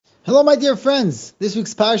Hello, my dear friends. This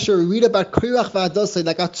week's parasha we read about Korach v'Hadassah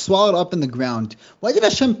that got swallowed up in the ground. Why did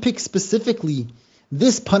Hashem pick specifically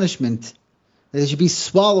this punishment, that it should be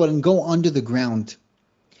swallowed and go under the ground?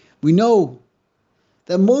 We know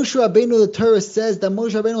that Moshe Rabbeinu, the Torah says that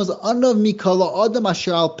Moshe Rabbeinu was anav mikala adam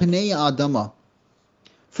asher al pnei adama.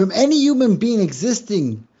 From any human being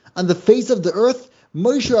existing on the face of the earth,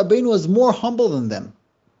 Moshe Rabbeinu was more humble than them.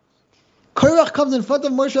 Korach comes in front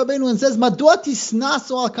of Moshe Rabbeinu and says, "Madua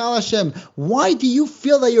tisnasu al kal Hashem? Why do you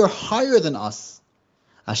feel that you're higher than us?"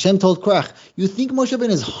 Hashem told Korach, "You think Moshe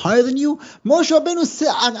Rabbeinu is higher than you? Moshe Rabbeinu said,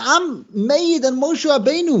 I'm made and Moshe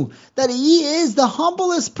Rabbeinu, that he is the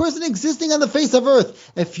humblest person existing on the face of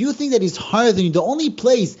earth. If you think that he's higher than you, the only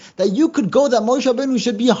place that you could go that Moshe Rabbeinu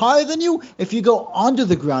should be higher than you, if you go under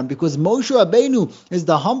the ground, because Moshe Rabbeinu is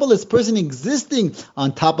the humblest person existing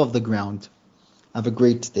on top of the ground." Have a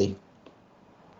great day.